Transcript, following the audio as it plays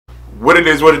What it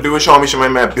is, what it do, it's showing me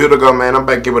some man, build a go, man. I'm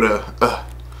back, give it a,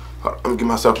 let me get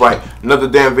myself right. Another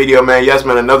damn video, man. Yes,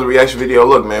 man, another reaction video.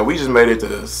 Look, man, we just made it to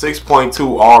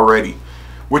 6.2 already,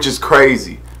 which is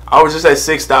crazy. I was just at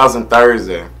 6,000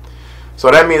 Thursday.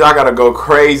 So that means I gotta go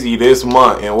crazy this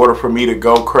month in order for me to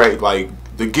go crazy, like,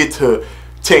 to get to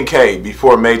 10K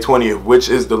before May 20th, which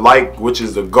is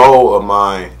the goal of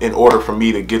mine in order for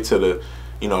me to get to the,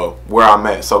 you know, where I'm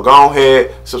at. So go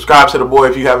ahead, subscribe to the boy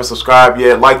if you haven't subscribed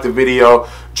yet. Like the video,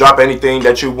 drop anything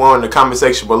that you want in the comment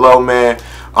section below, man.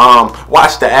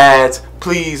 Watch the ads,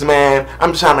 please, man.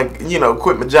 I'm just trying to, you know,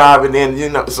 quit my job and then, you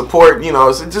know, support, you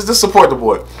know, just support the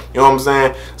boy. You know what I'm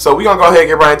saying? So we gonna go ahead and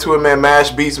get right into it, man.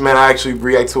 MashBeatz, man. I actually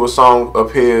react to a song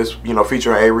of his, you know,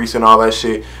 featuring A-Reece and all that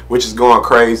shit, which is going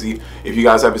crazy. If you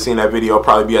guys haven't seen that video, it'll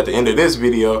probably be at the end of this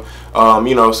video.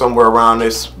 You know, somewhere around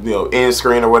this, you know, end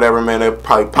screen or whatever, man. It'll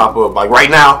probably pop up like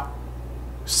right now.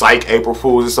 Psych, April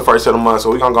Fools. It's the first of the month, so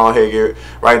we're gonna go ahead and get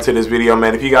right into this video,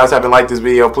 man. If you guys haven't liked this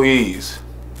video, please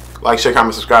like, share,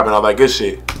 comment, subscribe, and all that good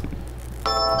shit.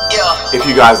 Yeah. If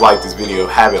you guys like this video,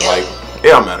 haven't liked, it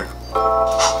don't matter.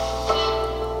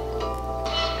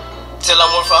 Till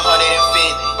I'm worth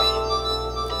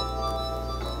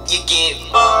 150. You get.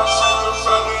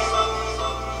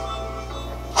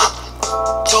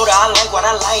 Told her I like what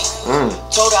I like.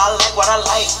 Told her I like what I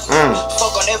like.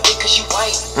 Fuck on that bitch cause she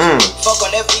white. Fuck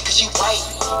on that bitch cause she white.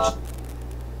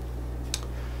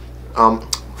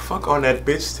 Fuck on that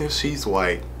bitch till she's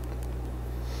white.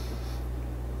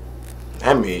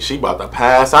 That means she about to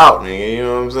pass out, nigga. You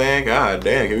know what I'm saying? God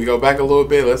damn. Can we go back a little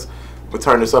bit? We'll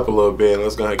turn this up a little bit and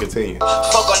let's go ahead and continue.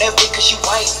 Fuck on that bitch cause she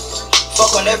white.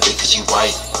 Fuck on that bitch cause she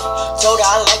white. Told her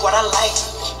I like what I like.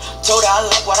 Told her I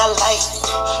like what I like.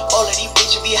 All of these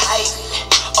bitches be hype.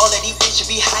 All of these bitches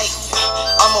be hype.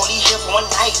 I'm only here for one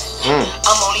night.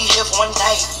 I'm only here for one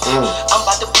night. I'm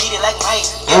about to beat it like Mike.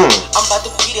 I'm about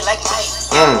to beat it like Mike.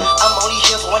 I'm only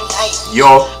here for one night.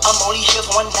 Yo. I'm only here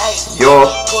for one night. Yo.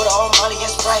 Put on money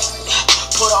and Sprite.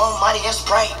 Put on money and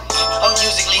Sprite. I'm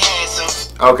musically handsome.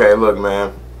 Okay, look,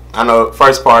 man. I know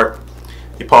first part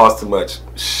you paused too much.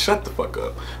 Shut the fuck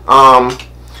up.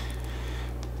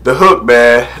 The hook,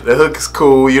 man. The hook is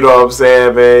cool. You know what I'm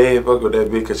saying, man? Hey, fuck with that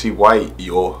bitch because she white,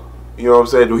 yo. You know what I'm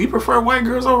saying? Do he prefer white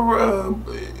girls over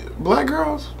black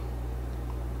girls?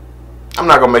 I'm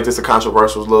not gonna make this a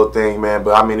controversial little thing, man.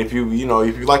 But I mean, if you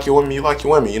like your women, you like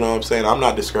your women. You know what I'm saying? I'm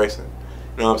not disgracing.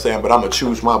 You know what I'm saying? But I'm gonna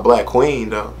choose my black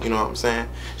queen, though. You know what I'm saying?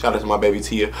 Shout out to my baby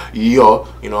Tia, yo.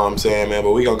 You know what I'm saying, man?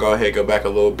 But we gonna go ahead and go back a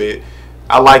little bit.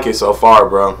 I like it so far,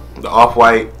 bro. The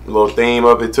off-white little theme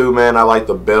of it too, man. I like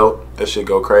the belt. That shit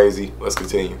go crazy. Let's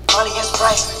continue. Money and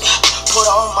Sprite. Put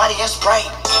on money and Sprite.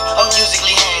 I'm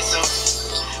musically handsome.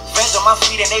 Friends on my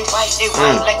feet and they white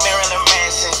like Marilyn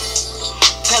Manson.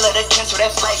 Tell her to cancel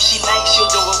that flight. She nice, she'll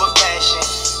do it with passion.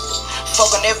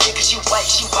 Fuck on that bitch cause she white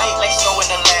like snow in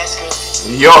Alaska.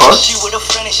 Yo. She with a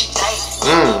friend and she tight.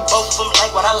 Both of them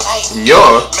like what I like.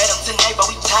 Yo. Met them tonight but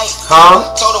we tight. Huh?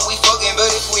 Told her we fucking,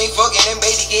 but if we ain't fucking, then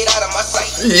baby get out of my sight.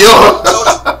 Yo.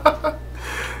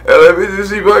 If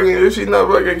she fucking, if she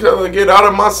not fucking, tell her get out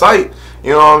of my sight.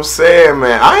 You know what I'm saying,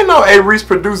 man? I didn't know A-Reece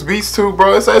produced beats too,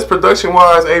 bro. It says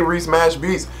production-wise, A-Reece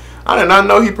MashBeatz. I did not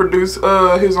know he produced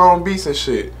his own beats and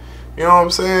shit. You know what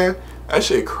I'm saying? That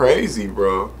shit crazy,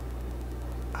 bro.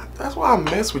 That's why I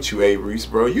mess with you, A-Reece,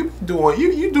 bro. You do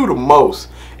the most.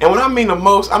 And when I mean the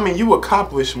most, I mean you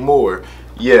accomplish more.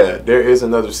 Yeah, there is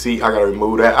another seat. I gotta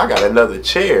remove that. I got another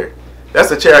chair. That's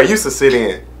the chair I used to sit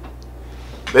in.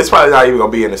 It's probably not even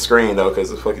gonna be in the screen though, because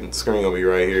the fucking screen gonna be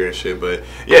right here and shit. But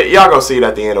yeah, y'all gonna see it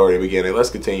at the end or the beginning. Let's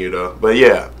continue though. But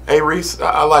yeah, A-Reece,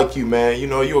 I like you, man. You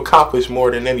know, you accomplish more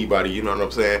than anybody. You know what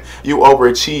I'm saying? You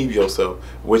overachieve yourself,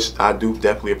 which I do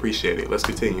definitely appreciate it. Let's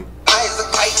continue.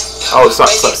 Oh,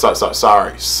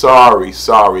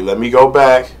 sorry. Let me go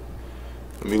back.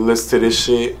 Let me listen to this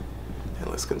shit and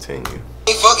let's continue.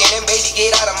 Fucking and baby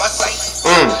get out of my sight.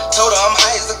 Told her I'm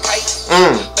high as a kite.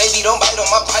 Baby don't bite on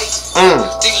my pipe.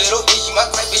 Thick little bitch, she my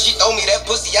type. If she throw me that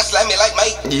pussy, I slam it like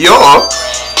Mike. Yo.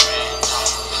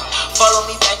 Follow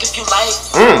me back if you like.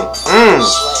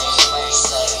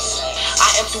 I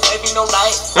am too wavy, no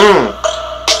light.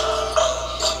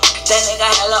 That nigga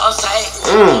hella on sight.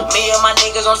 Me and my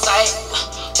niggas on sight.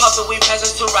 Puffin', we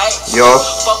passing to right. Yo.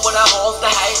 Fuck with a hoe off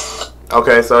the height.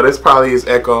 Okay, so this probably is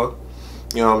Ecco.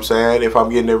 You know what I'm saying? If I'm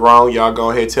getting it wrong, y'all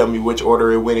go ahead and tell me which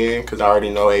order it went in, because I already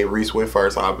know A-Reece went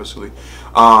first, obviously.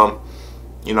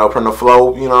 You know, from the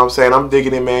flow, you know what I'm saying? I'm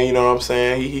digging it, man. You know what I'm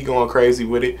saying? He going crazy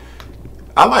with it.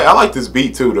 I like this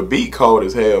beat too. The beat cold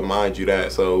as hell, mind you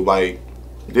that. So like,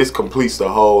 this completes the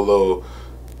whole little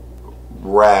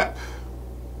rap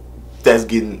that's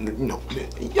getting, you know,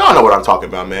 y'all know what I'm talking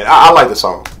about, man. I like the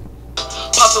song.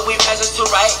 Puffin', we passing to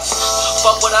right.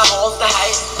 Fuck when I hold the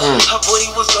height. Her booty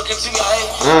was looking too high.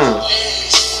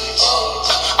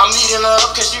 I'm eating her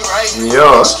up cause she right.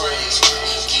 Yeah.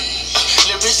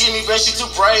 Little bitch give me bread, she too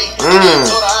bright. Told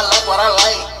her I like what I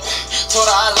like. Told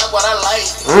her I like what I like.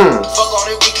 Fuck on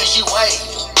it because she white.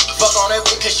 Fuck on that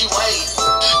bitch cause she white.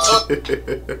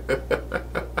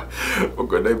 Fuck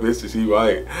on that bitch cause she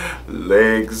white.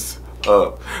 Legs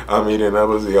up. I'm eating that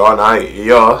pussy all night.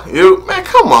 Yo, man,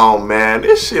 come on, man.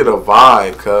 This shit a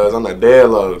vibe, cuz. I'm the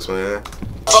deadlocks, man.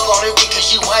 Fuck on it because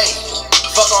she white.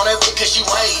 Fuck on that bitch cause she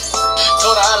white.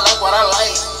 Told her I like what I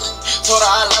like. Told her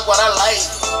I like what I like.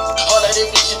 All of these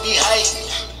bitches be hype.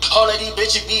 All of these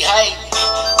bitches be hype.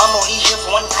 I'm only here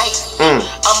for one night.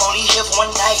 I'm only here for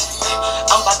one night.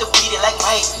 I'm about to beat it like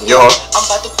Mike. Yo. I'm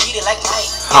about to beat it like Mike.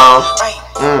 Right.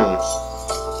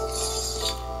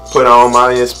 Put on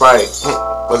Molly and Sprite.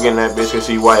 Looking at that bitch cause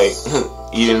she white.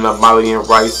 Eating up Molly and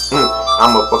rice.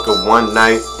 I'ma fuck her one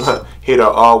night. Hit her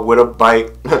all with a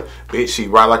bite. Bitch, she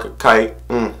ride like a kite.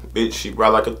 Bitch, she ride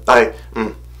like a thigh.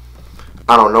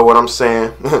 I don't know what I'm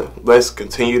saying. Let's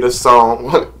continue the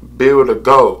song. Build a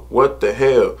go. What the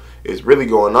hell is really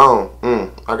going on?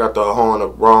 I got the horn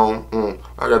up wrong.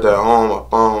 I got that horn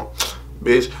up on.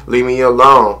 Bitch, leave me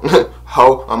alone.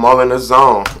 Ho, I'm all in the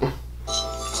zone.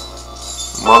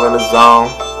 I'm all in the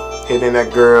zone. Hitting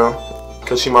that girl.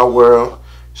 Cause she my world.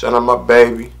 Shout out my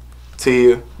baby.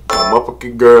 Tia. My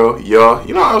motherfucking girl. Yo.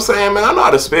 You know what I'm saying, man? I know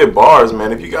how to spit bars,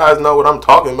 man. If you guys know what I'm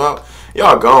talking about,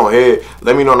 y'all go ahead.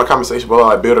 Let me know in the comment section below.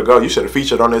 I Build a Go. You should have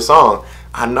featured on this song.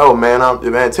 I know, man.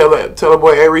 Man, tell the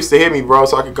boy A-Reece to hit me, bro,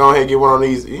 so I can go ahead and get one of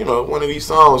these, you know, one of these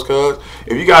songs. Cause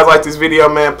if you guys like this video,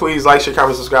 man, please like, share,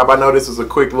 comment, subscribe. I know this is a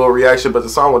quick little reaction, but the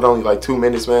song was only like 2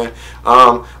 minutes, man.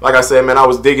 Like I said, man, I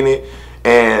was digging it.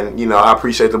 And, you know, I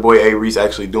appreciate the boy A-Reece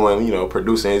actually doing, you know,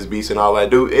 producing his beats and all that.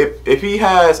 Dude, if he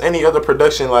has any other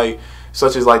production, like,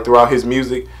 such as, like, throughout his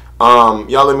music,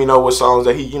 y'all let me know what songs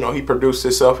that he, you know, he produced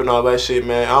himself and all that shit,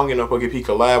 man. I don't give no fuck if he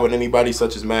collab with anybody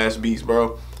such as MashBeatz,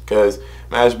 bro. Because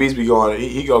MashBeatz be going,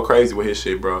 he go crazy with his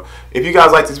shit, bro. If you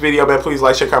guys like this video, man, please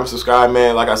like, share, comment, subscribe,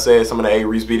 man. Like I said, some of the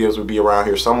A-Reece videos will be around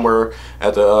here somewhere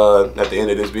at the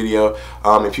end of this video.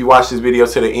 If you watch this video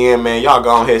to the end, man, y'all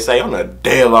go ahead and say, I'm the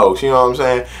deadlocks, you know what I'm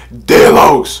saying?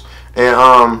 Deadlocks.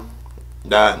 And,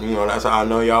 that, you know, that's how I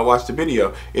know y'all watched the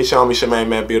video. It's your homie,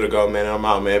 man, Build a Go, man, and I'm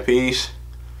out, man. Peace.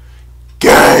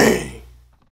 Gang.